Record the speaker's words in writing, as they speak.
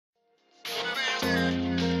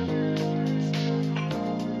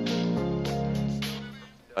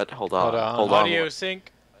What? Hold on. Hold on. Audio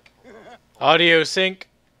sync. Audio sync.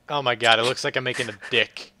 Oh my god, it looks like I'm making a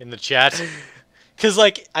dick in the chat. Cause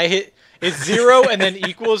like I hit it's 0 and then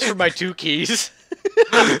equals for my 2 keys.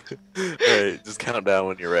 Alright, just count down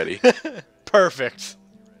when you're ready. Perfect.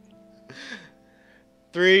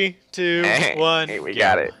 3, 2, 1. Hey, we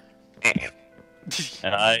got it.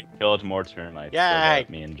 And I killed more termites so Yay! that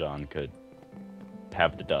me and John could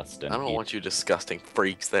have the dust and I don't eat. want you disgusting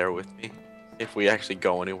freaks there with me. If we actually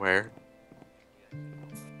go anywhere.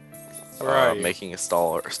 Where are you? Making a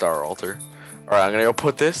star altar. Alright, I'm gonna go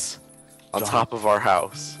put this on top of our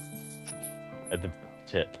house. At the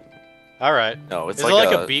tip. All right. No, it's Is it like,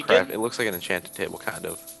 like a beacon? It looks like an enchanted table, kind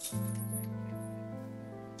of.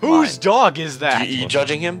 Whose Mine. dog is that? You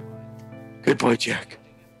judging him? Good boy, Jack.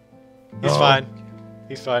 He's fine.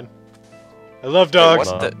 He's fine. I love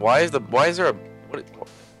dogs. Wait, why is there a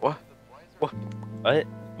what? What?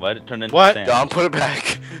 Why did it turn into What? sand? John, put it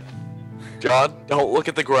back. John, don't look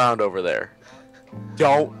at the ground over there.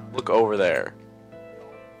 Don't look over there.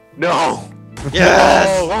 No. Yes!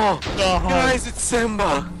 Oh, guys, it's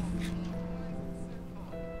Simba.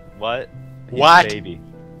 What? He's What? a baby.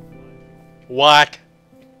 What?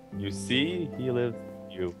 You see? He lives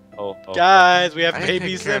you. Oh. Guys, we have I ain't baby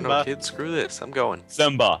taking care of no Simba. kids. Screw this. I'm going.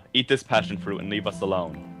 Simba, eat this passion fruit and leave us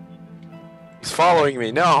alone. He's following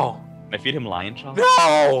me. No. Can I feed him lion chops?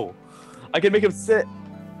 No. I can make him sit.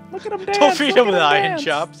 Look at him dance. Don't feed look him at lion dance.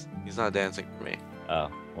 chops. He's not dancing for me.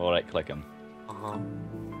 Oh, well, right click him.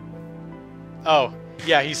 Oh,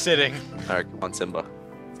 yeah, he's sitting. All right, come on, Simba.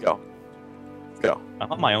 Let's go. Let's go. I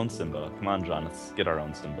want my own Simba. Come on, John, let's get our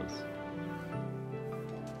own Simbas.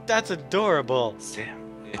 That's adorable. Sam.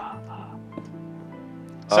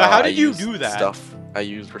 So how I did you use do that? Stuff. I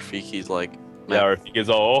use Rafiki's like. Yeah, or if he goes,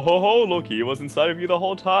 oh ho ho, look, he was inside of you the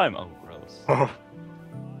whole time. Oh, gross.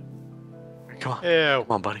 Come on. Ew.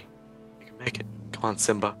 Come on, buddy. You can make it. Come on,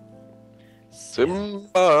 Simba.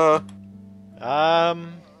 Simba.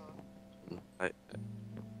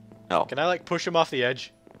 No. Can I like push him off the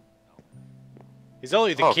edge? He's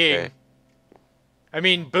only the Okay. king. I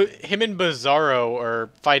mean, him and Bizarro are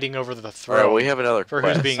fighting over the All throne right, we have another for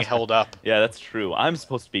quest. who's being held up. Yeah, that's true. I'm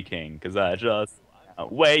supposed to be king, because I just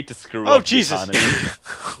wait to screw Oh, up the Jesus. economy.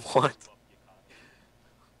 What?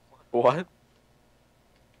 What?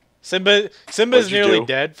 Simba's What'd you nearly do?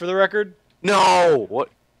 dead, for the record. No. What?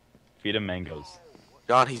 Feed him mangoes.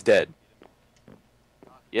 John, he's dead.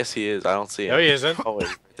 Yes, he is. I don't see him. No, he isn't. Oh, wait,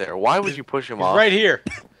 right there. Why would you push him He's off? right here.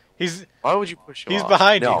 He's. Why would you push him He's off?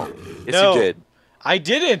 behind no. you. Yes, No. you did. I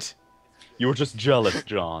didn't. You were just jealous,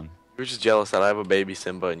 John. You're just jealous that I have a baby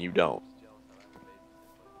Simba and you don't.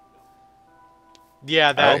 Yeah,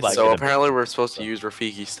 hope that's. I So get a- apparently we're supposed to use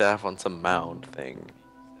Rafiki's staff on some mound thing.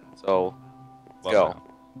 So Well, go.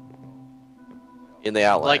 In the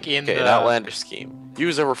Outland. Like in okay, the- an Outlander scheme.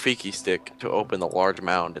 Use a Rafiki stick to open the large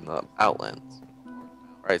mound in the Outlands.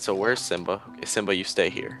 Alright, so where's Simba? Okay, Simba, you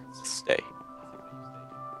stay here. Stay.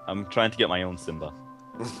 I'm trying to get my own Simba.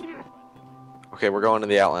 Okay, we're going to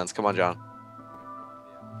the Outlands. Come on, John.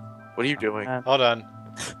 What are you doing? Hold on.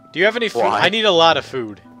 Do you have any food? Why? I need a lot of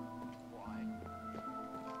food.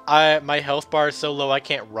 My health bar is so low I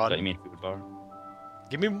can't Does run. that mean food bar?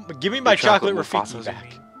 Give me my chocolate Mufasa's Rafiki in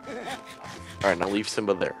back. me. Alright, now leave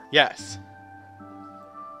Simba there. Yes.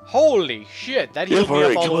 Holy shit, that healed me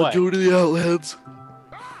up all the way. go to the Outlands.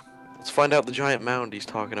 Let's find out the giant mound he's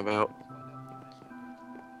talking about.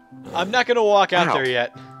 I'm not gonna walk out Ow. there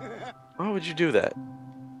yet. Why would you do that?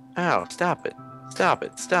 Ow, stop it. Stop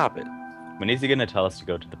it, stop it. When is he gonna tell us to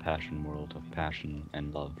go to the passion world of passion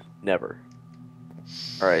and love? Never.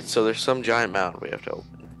 Alright, so there's some giant mound we have to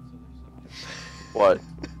open. What?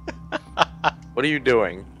 What are you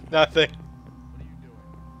doing? Nothing.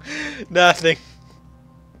 Nothing.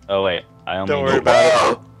 Oh wait, I only Don't worry need-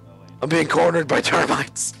 about it. I'm being cornered by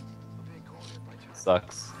termites.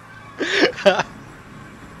 Sucks.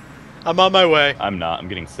 I'm on my way. I'm not. I'm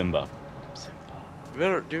getting Simba. You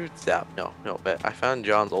better, dude, stop. No, bet. I found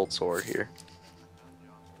John's old sword here.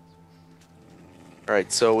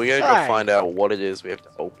 Alright, so we gotta Hi. go find out what it is we have to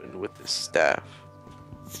open with this staff.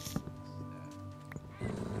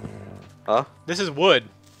 Huh? This is wood.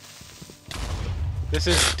 This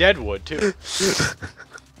is dead wood too.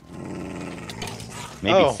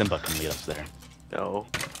 Maybe Oh. Simba can lead us there. No.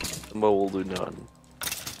 Simba will do none.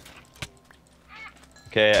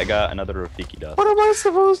 Okay, I got another Rafiki dust. What am I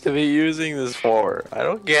supposed to be using this for? I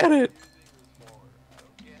don't get it.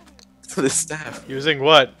 This staff. Using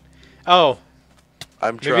what? Oh,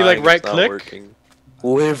 I'm Maybe, trying. like, it's right not click? working.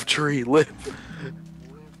 Live tree, live.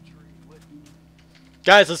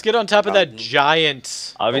 Guys, let's get on top of that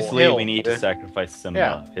giant Obviously, hill. we need to sacrifice Simba.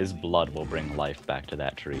 Yeah. His blood will bring life back to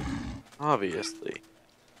that tree. Obviously.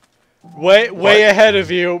 Way ahead of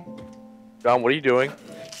you. John, what are you doing?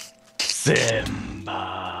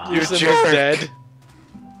 Simba! You Simba's jerk. dead.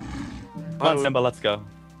 Come on, Simba, let's go.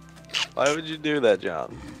 Why would you do that,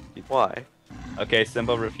 John? Why? Okay,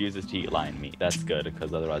 Simba refuses to eat lion meat. That's good,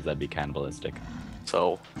 because otherwise that'd be cannibalistic.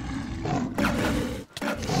 So.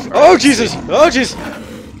 Oh Jesus! Oh jeez!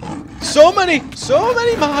 So many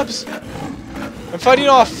mobs. I'm fighting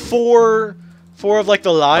off four of like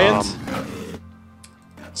the lions.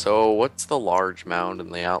 So what's the large mound in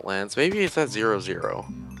the Outlands? Maybe it's at 0-0.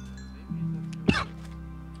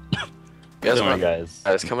 Guys, Don't worry, guys.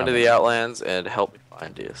 come into the Outlands and help me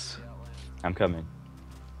find this. I'm coming.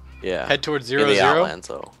 Yeah. Head towards in 0-0. the Outlands,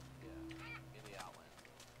 though.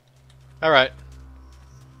 All right.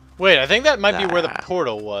 Wait, I think that might be where the Nah.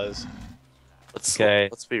 portal was.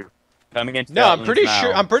 Let's be. Coming into No, the I'm Outlands pretty now.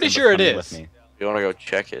 sure. I'm pretty Simba's sure it coming is. with me. You want to go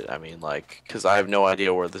check it? I mean, like, because I have no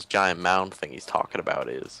idea where this giant mound thing he's talking about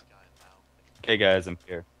is. Okay, guys, I'm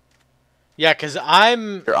here. Yeah, cause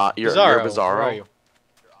I'm You're Bizarro. Bizarro. Where are you?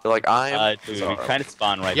 You're like I'm. Dude, we Bizarro. kind of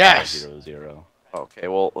spawn right Yes! by 0-0. Okay,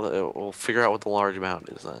 well, we'll figure out what the large mound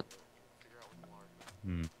is then.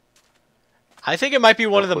 I think it might be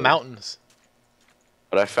one of the clue. mountains.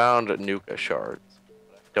 But I found Nuka shards.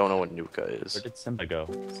 Don't know what Nuka is. Where did Simba go?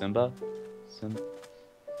 Simba?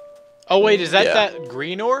 Oh wait, is that Yeah. that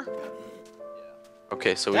green ore?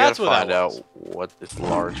 Okay, so we That's gotta what that find out was. what this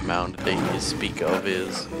large mound that you speak of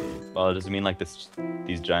is. Well, does it mean like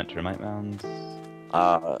these giant termite mounds?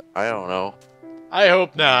 I don't know. I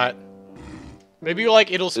hope not. Maybe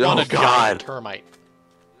like it'll spawn Oh, a giant God. termite.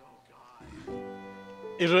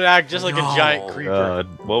 It'll act just like a giant No. creeper.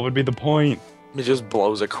 What would be the point? It just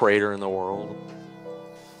blows a crater in the world.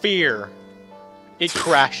 Fear. It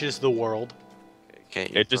crashes the world.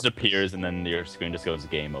 Can't you It just appears and then your screen just goes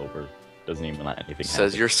game over. Doesn't even let anything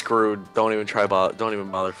says happen. you're screwed. Don't even don't even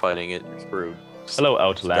bother fighting it. You're screwed. Just Hello,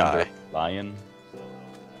 Outlander. die. Lion.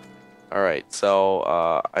 All right, so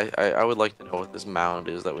I would like to know what this mound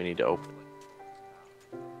is that we need to open.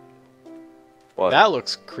 What? That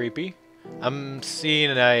looks creepy. I'm seeing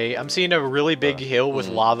a really big hill with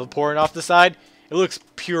lava pouring off the side. It looks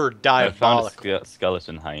pure I found diabolical. a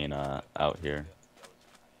skeleton hyena out here.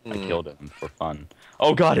 I Hmm. killed him for fun.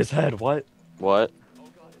 Oh god, his head, what? What?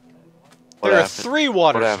 There are happened? 3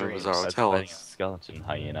 water What happened, streams. Bizarro? I was Tell fighting a us. skeleton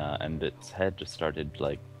hyena and its head just started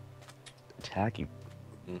like attacking.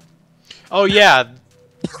 Oh yeah,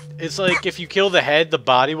 it's like if you kill the head, the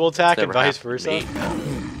body will attack, and Never vice happened to versa. me.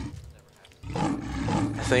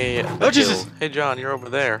 I think. Oh, Jesus. Hey John, you're over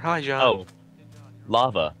there. Hi John. Oh.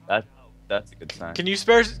 Lava. That's a good sign. Can you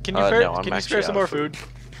spare? No, I'm can you actually spare some out more of food?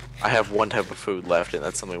 I have one type of food left, and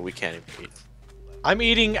that's something we can't even eat. I'm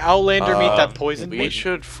eating Outlander meat that poisoned We me.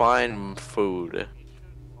 should find food.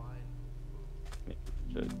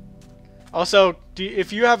 Also,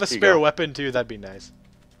 if you have a Here you spare go. weapon too, that'd be nice.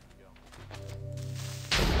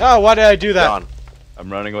 Oh, why did I do that? John.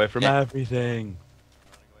 I'm running away from everything.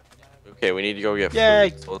 Okay, we need to go get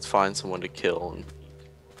Yay. food. So let's find someone to kill. And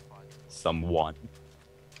Someone.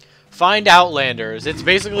 Find Outlanders. It's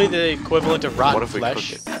basically the equivalent of rotten what if we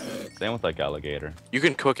flesh. cook it? Same with like alligator. You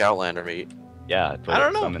can cook Outlander meat. Yeah, I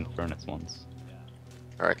don't know. Some in the furnace once.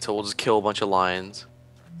 All right, so we'll just kill a bunch of lions.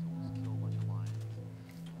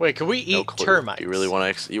 Wait, can we No eat clue. termites? You really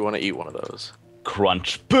want to? You want to eat one of those?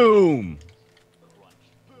 Crunch. Boom!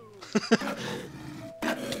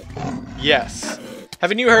 Yes.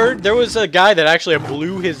 Haven't you heard? There was a guy that actually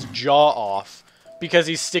blew his jaw off because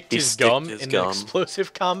he sticked He his sticked gum his in gum. an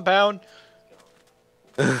explosive compound.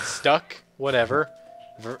 Stuck. Whatever.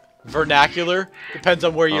 Vernacular. Depends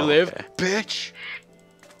on where you Oh, live. okay. Bitch.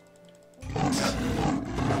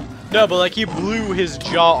 No, but like he blew his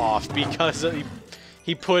jaw off because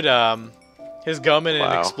he put his gum in an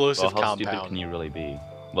Wow. explosive Well, how stupid compound. can you really be?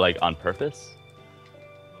 Well, like on purpose?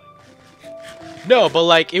 No, but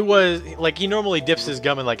like it was like he normally dips his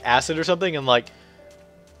gum in like acid or something, and like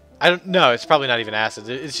I don't know, it's probably not even acid.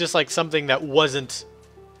 It's just like something that wasn't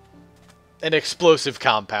an explosive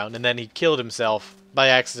compound, and then he killed himself by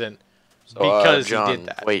accident So, because John, he did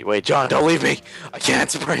that. Wait, John, don't leave me! I can't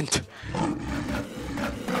sprint.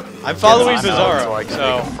 I'm following Get us Bizarro, out so I can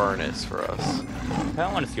so make a furnace for us. I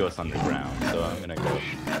don't want to see what's underground, so I'm gonna go.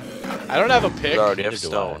 I don't have a pick. Bizarro, do you have Neither do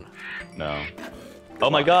stone? No. Oh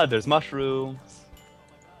my god, there's mushrooms!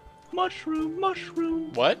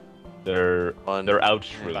 Mushroom! What? They're One, out Gotcha.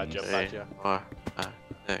 shrooms. Hey. 3, 4, 5,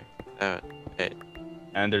 6, 7, 8.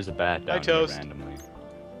 And there's a bat Hi, down here Toast. randomly.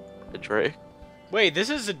 A Drake. Wait, this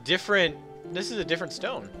is a different This is a different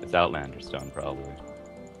stone. It's Outlander stone, probably.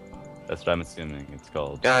 That's what I'm assuming it's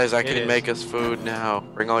called. Guys, I It can is. make us food now.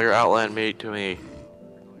 Bring all your Outland meat to me.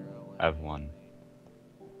 I have one.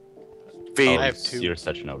 Feed, I have two. You're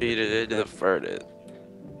such an over. feed it into the furnace.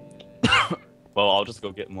 Well, I'll just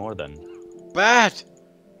go get more then. Bat!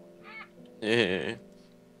 Yeah.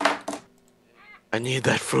 I need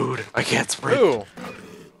that food. I can't sprint. Ooh,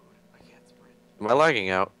 Am I lagging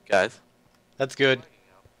out, guys? that's good.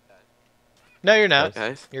 No, you're not.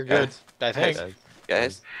 Guys? You're good, Guys? I think.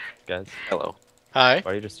 Guys? Guys, Hello. Hi.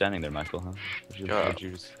 why are you just standing there, Michael? Huh? What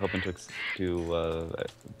you just hoping to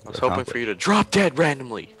I was hoping for you to drop dead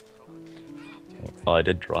randomly. Oh, I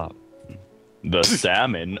did drop. The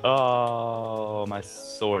salmon. Oh, my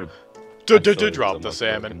sword. Drop is the almost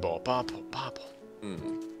salmon broken. ball. Bobble, bobble.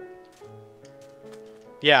 Hmm.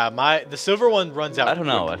 Yeah, the silver one runs out. I don't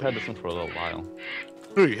know. I've quickly. had this one for a little while.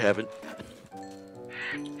 No, you haven't.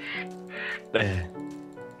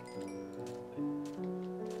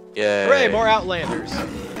 Yeah. Hooray, more Outlanders.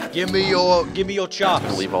 Give me your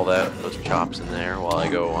chops. Leave all those chops in there while I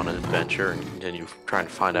go on an adventure and continue trying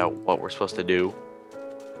to find out what we're supposed to do.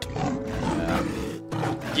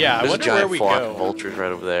 Yeah, I There's a wonder where giant we flock of go. vultures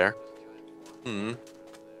right over there. Hmm.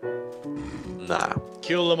 Nah,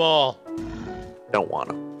 Kill them all. don't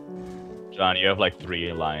wanna. John, you have like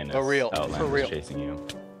 3 lioness For real, Outlanders for real. chasing you.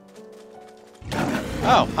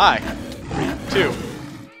 Oh, hi. 2.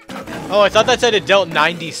 Oh, I thought that said it dealt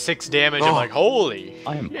 96 damage. I'm Oh. like, holy.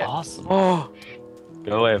 I am shit. awesome. Oh.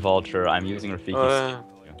 Go away, Vulture. I'm using Rafiki Uh,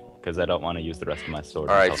 because I don't want to use the rest of my sword.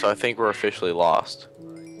 all right, so I think we're officially lost.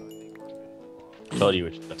 I told you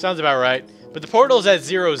which. Sounds about right. But the portal's at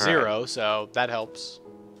 0, so that helps.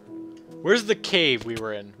 Where's the cave we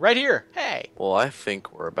were in? Right here. Hey. Well, I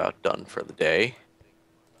think we're about done for the day.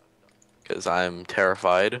 Because I'm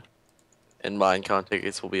terrified. And Minecon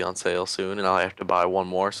tickets will be on sale soon, and I'll have to buy one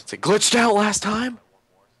more since it glitched out last time.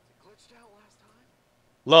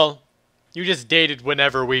 Lol. You just dated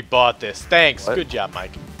whenever we bought this. Thanks. What? Good job,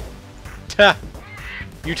 Mike. Ha.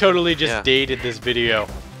 You totally just Yeah. dated this video.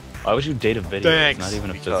 Why would you date a video? Thanks. It's not even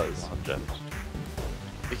a Because- physical object.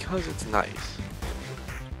 Because it's nice.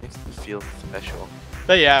 Makes me feel special.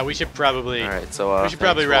 But yeah, we should probably... All right, so We should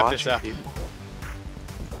probably thanks for wrap this watching, up. people.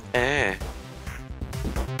 Eh.